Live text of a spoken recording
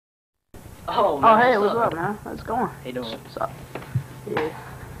Oh, man. Oh, hey, what's up, man? How's it going? How you doing? What's up? Yeah.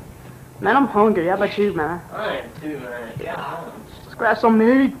 Man, I'm hungry. How about you, man? I am too, man. Yeah. Let's grab some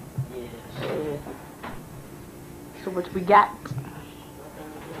meat. Yes. Yeah. So what we got?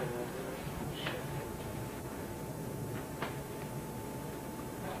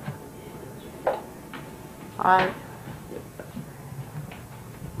 Alright.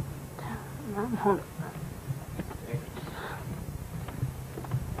 I'm hungry.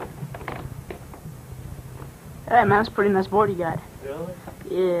 Hey man, that's a pretty nice board you got. Really?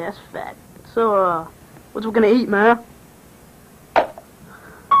 Yeah, that's fat. So, what's we gonna eat, man?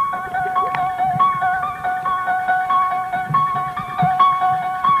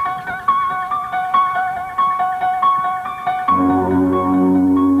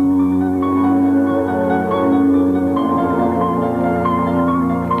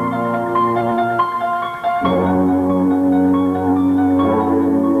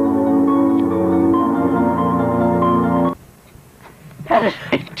 How did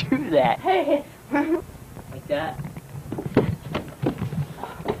I do that? Hey. Like that?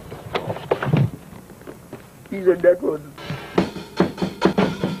 These are dead ones.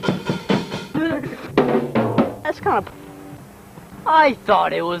 That's kind of... I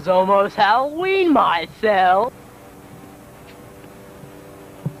thought it was almost Halloween myself.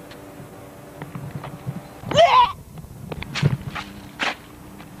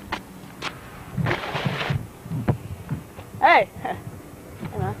 Hey! Hey,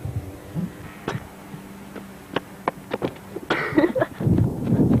 man.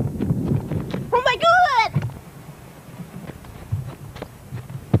 Oh my god!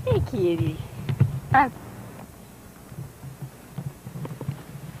 Hey, kitty.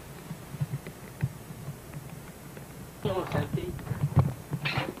 Almost empty.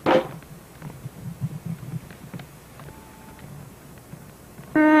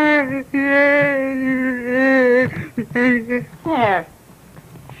 There.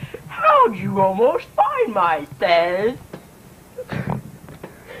 How'd you almost find my bed?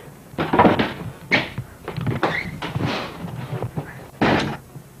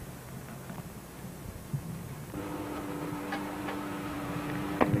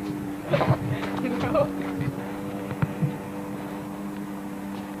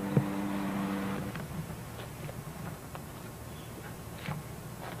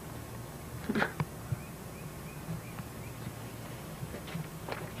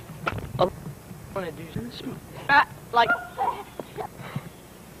 I want to do this. Like...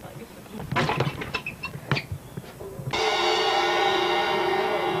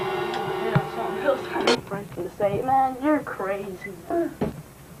 To say, man, you're crazy. Man.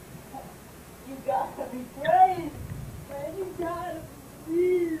 You gotta be brave, man. You gotta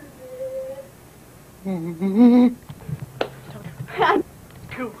be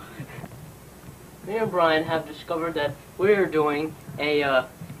Cool. Me and Brian have discovered that we're doing a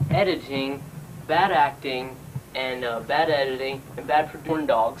editing, bad acting, and bad editing, and bad for corn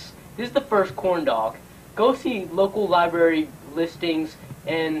dogs. This is the first corn dog. Go see local library listings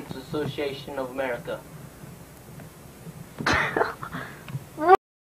and Association of America.